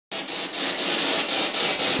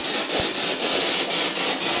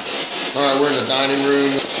 Alright, we're in the dining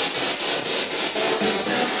room.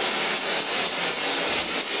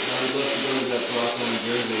 I would love to go to that Brothel, New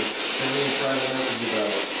Jersey. Send me a private message about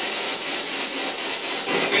it.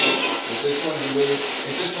 But this one's really,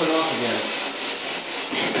 it just went off again.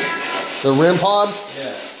 The REM pod?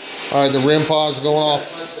 Yeah. Alright, the REM pod's going off.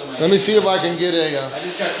 Let me see if I can get a... I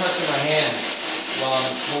just got touched in my hand while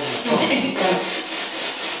I'm holding the phone.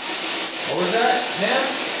 What was that, man?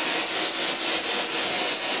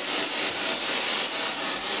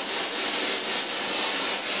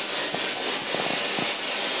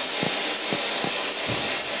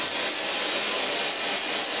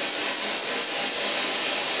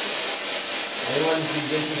 Anyone who's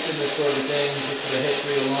interested in this sort of thing, just for the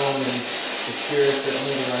history alone and the spirits that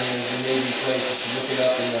linger around here, is an amazing place. You should look it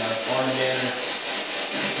up in Farnam Manor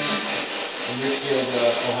in Richfield,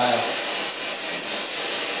 Ohio.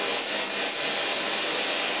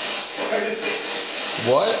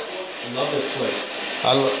 What? I love this place.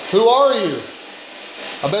 Who are you?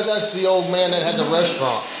 I bet that's the old man that had the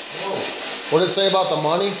restaurant. Whoa. What did it say about the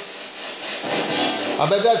money? I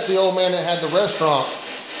bet that's the old man that had the restaurant.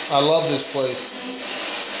 I love this place.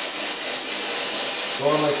 Go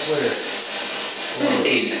on my Twitter. Or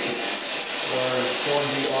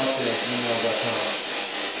SeanBAustin@gmail.com.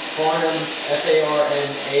 Farnam,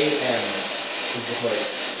 Farnam, is the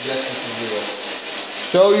place. Yes, this is real.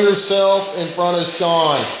 Show yourself in front of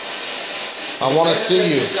Sean. I want to see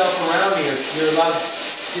you. Yourself around me. You're allowed.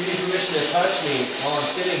 Give me permission to touch me while I'm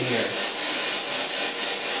sitting here.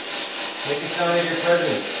 Make a sign of your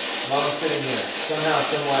presence while I'm sitting here. Somehow,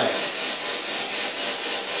 some way.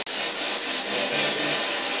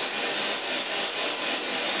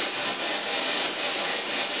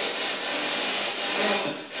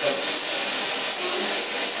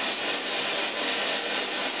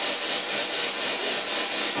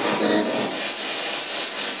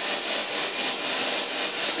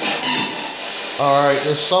 All right,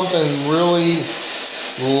 there's something really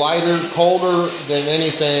lighter, colder than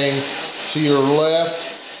anything to your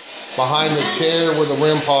left, behind the chair where the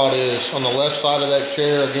REM pod is. On the left side of that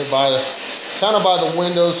chair, get by kind of by the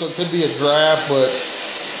window, so it could be a draft, but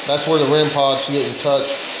that's where the REM pods get in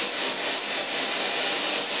touch.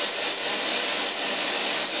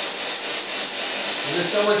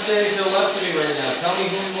 There's someone standing to the left of me right now. Tell me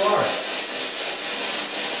who you are.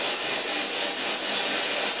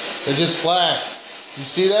 It just flashed. You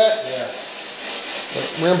see that? Yeah.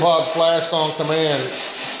 The REM pod flashed on command.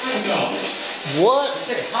 No. What?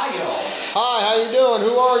 Say hi, y'all. Hi, how you doing?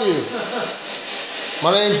 Who are you?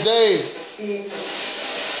 My name's Dave.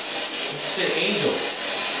 Say Angel.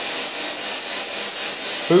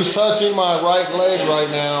 Who's touching my right leg right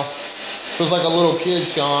now? Feels like a little kid,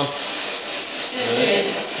 Sean.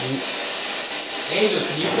 Angel,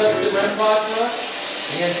 can you touch the REM pod for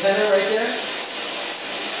us? The antenna right there?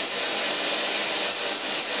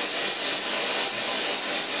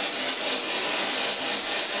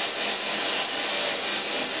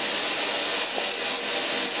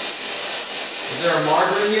 Is there a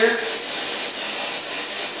Margaret here?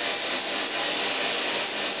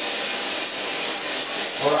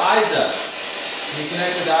 Or Isa? Can you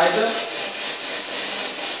connect with Isa?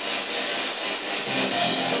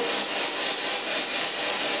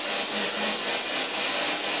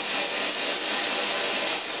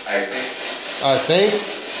 I think.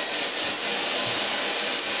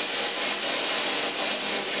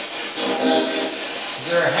 Is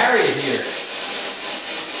there a Harriet here?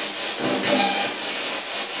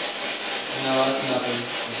 No, that's nothing.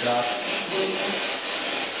 Josh.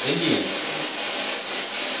 Indian.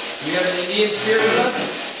 Do you have an Indian spirit with us?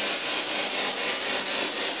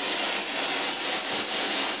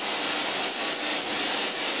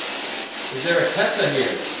 Is there a Tessa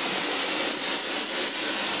here?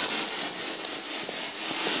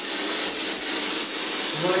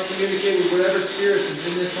 We want to communicate with whatever spirits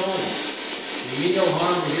is in this home. We mean no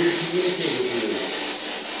harm. We're here to communicate with you.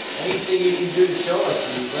 Anything you can do to show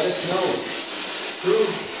us, you let us know.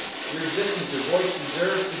 Prove your existence. Your voice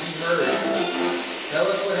deserves to be heard. Tell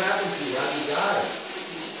us what happened to you, how you died.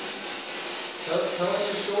 Tell us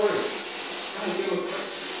your story.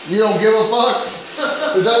 You don't give a fuck?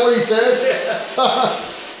 Is that what he said?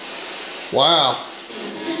 Wow.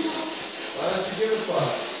 Why don't you give a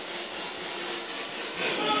fuck?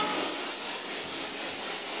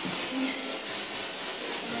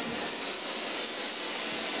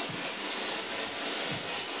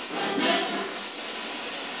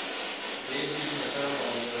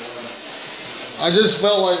 I just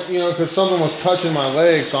felt like, you know, because something was touching my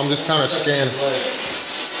leg, so I'm just kind of scanning.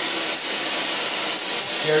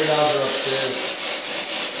 Scary dolls are upstairs.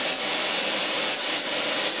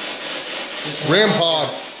 REM pod.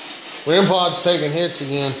 REM pod's taking hits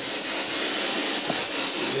again.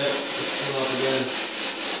 Yep, it's come up again.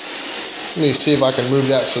 Let me see if I can move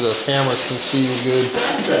that so the cameras can see you good.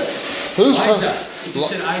 Who's Isa. It just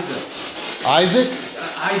said Isa. Isaac?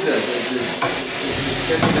 Isa,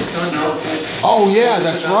 the son. Oh yeah,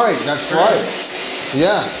 that's right. That's right.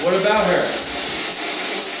 Yeah. What about her?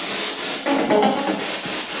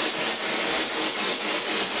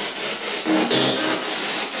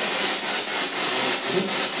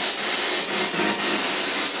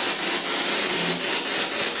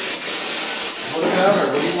 What about her?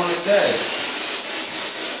 What do you want to say?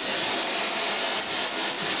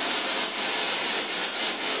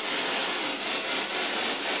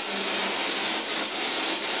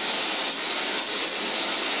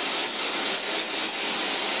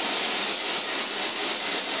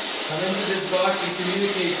 Come into this box and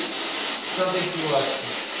communicate something to us.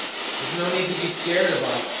 There's no need to be scared of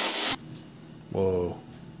us. Whoa.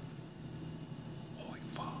 Holy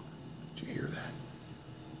fuck. Did you hear that?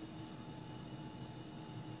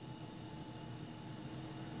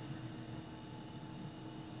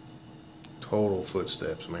 Total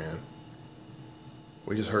footsteps, man.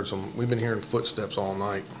 We just heard some, we've been hearing footsteps all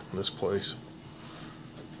night in this place.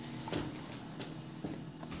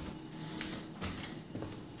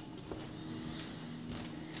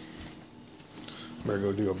 Better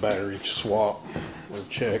go do a battery swap or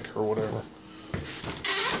check or whatever.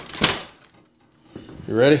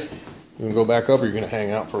 You ready? You gonna go back up or you're gonna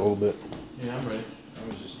hang out for a little bit? Yeah, I'm ready. I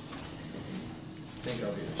was just think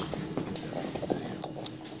I'll be able to get that video.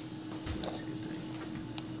 That's a good thing.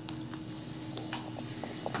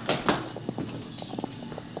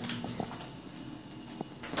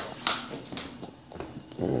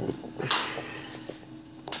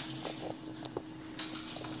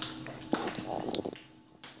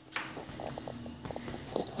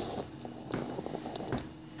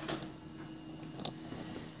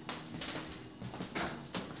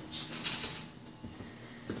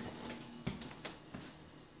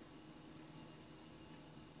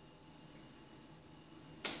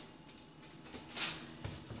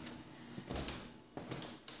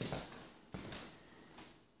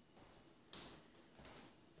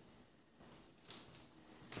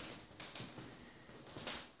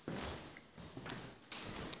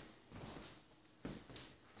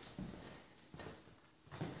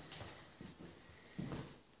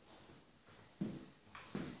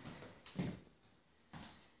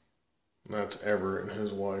 And that's Everett and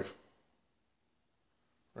his wife.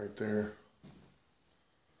 Right there.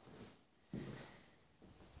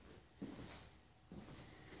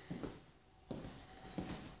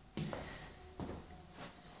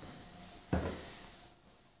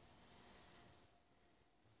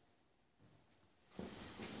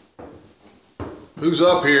 Who's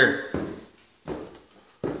up here?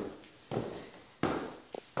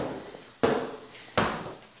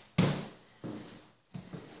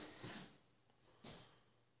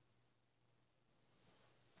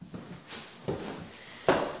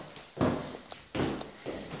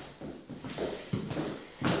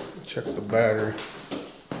 Check the battery.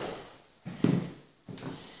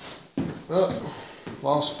 Oh,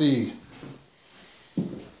 lost feed.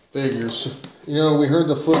 Figures. You know, we heard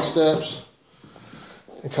the footsteps.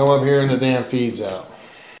 They come up here and the damn feed's out.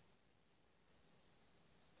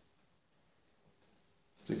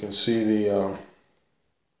 You can see the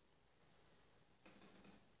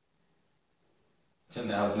So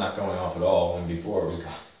now it's not going off at all, when before it was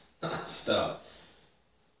going non-stop.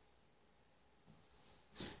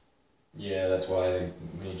 Yeah, that's why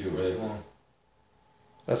when you do it really long.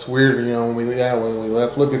 That's weird, you know, when we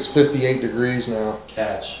left. Look, it's 58 degrees now.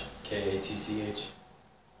 Catch, K-A-T-C-H,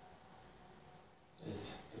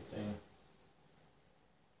 is the thing.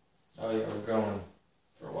 Oh yeah, we're going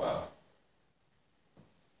for a while.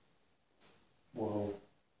 Whoa.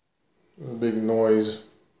 A big noise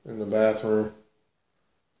in the bathroom.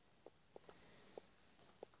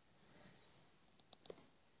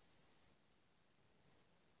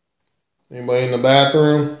 Anybody in the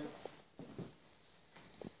bathroom?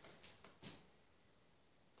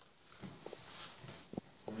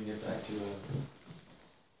 Let me get back to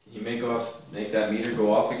can you make that meter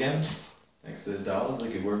go off again? Next to the dollars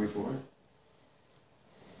like it were before?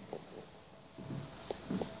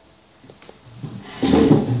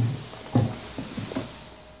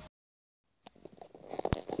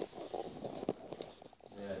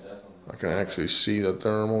 Yeah, definitely. I can actually see the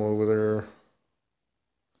thermal over there.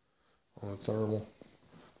 On the thermal.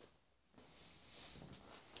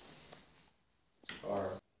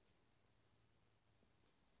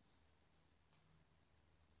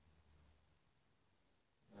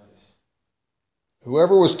 Nice.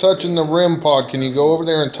 Whoever was touching the REM pod, can you go over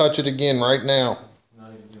there and touch it again right now?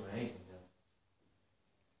 Not even doing anything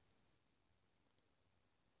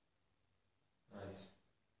now. Nice.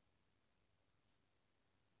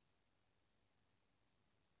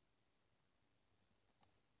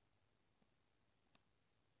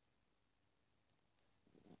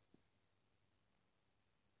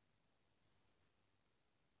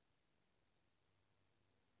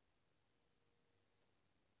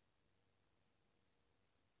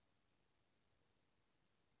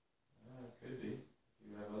 Could be.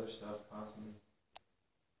 You have other stuff constantly.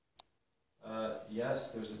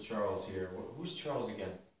 Yes, there's a Charles here. Who's Charles again?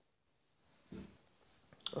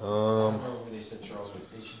 I don't remember who they said Charles was.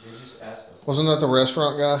 They just asked us. Wasn't that the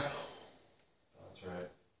restaurant guy? That's right.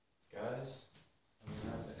 Guys, I'm going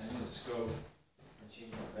to have to end the scope and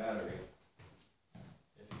change my battery,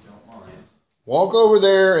 if you don't mind. Walk over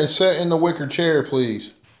there and sit in the wicker chair,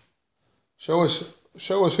 please. Show us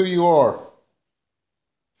who you are.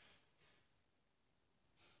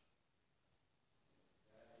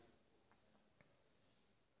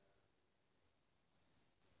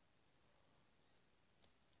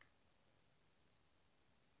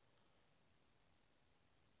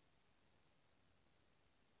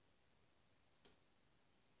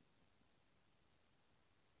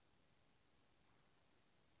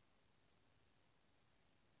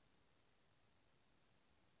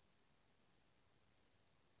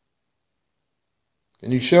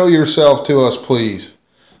 Can you show yourself to us, please?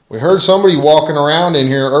 We heard somebody walking around in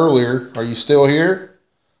here earlier. Are you still here?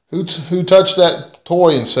 Who touched that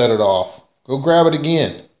toy and set it off? Go grab it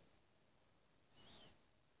again.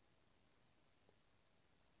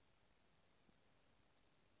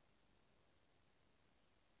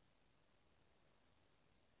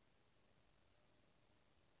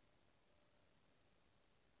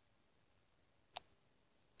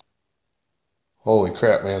 Holy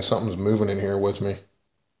crap, man. Something's moving in here with me.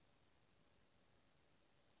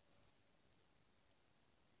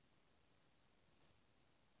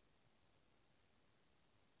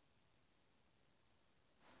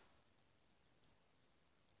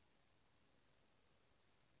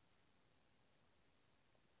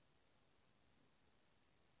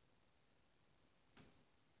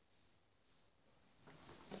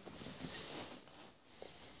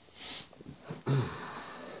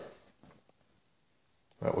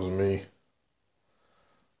 That was me.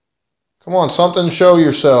 Come Come on, something to show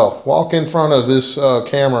yourself. Walk in front of this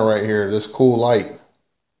camera right here, this cool light.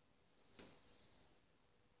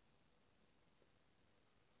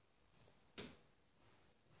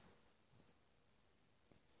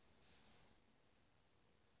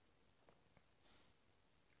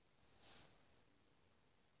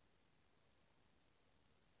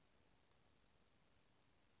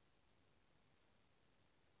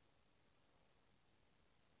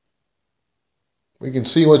 We can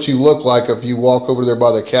see what you look like if you walk over there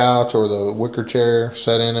by the couch or the wicker chair,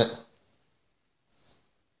 sit in it.